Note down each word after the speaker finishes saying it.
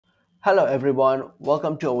Hello everyone,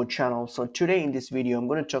 welcome to our channel. So today in this video, I'm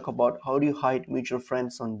going to talk about how do you hide mutual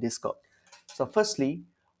friends on Discord. So firstly,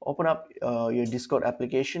 open up your Discord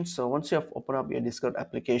application. So once you have opened up your Discord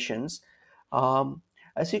applications, um,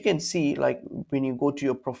 as you can see, like when you go to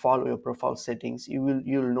your profile or your profile settings,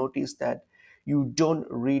 you'll notice that you don't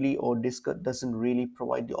really, or Discord doesn't really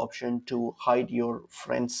provide the option to hide your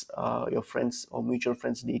friends or mutual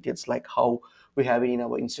friends details like how we have it in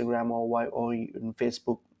our Instagram or in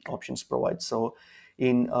Facebook options provide. So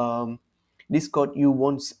in Discord you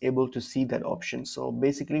won't able to see that option. So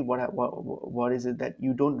basically what is it that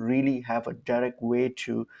you don't really have a direct way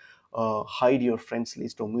to hide your friends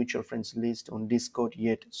list or mutual friends list on Discord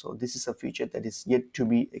yet. So this is a feature that is yet to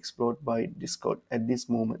be explored by Discord at this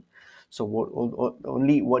moment. So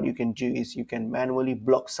only what you can do is you can manually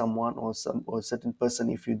block someone or some or certain person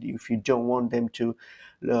if you don't want them to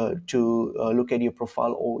look at your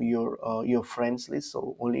profile or your friends list.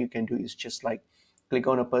 So only you can do is just like click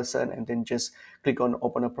on a person and then just click on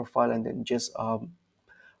open a profile and then just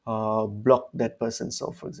block that person.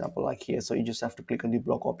 So for example, like here, so you just have to click on the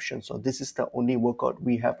block option. So this is the only workout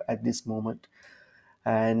we have at this moment,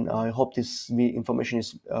 and I hope this information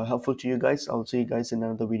is helpful to you guys. I'll see you guys in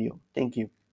another video. Thank you.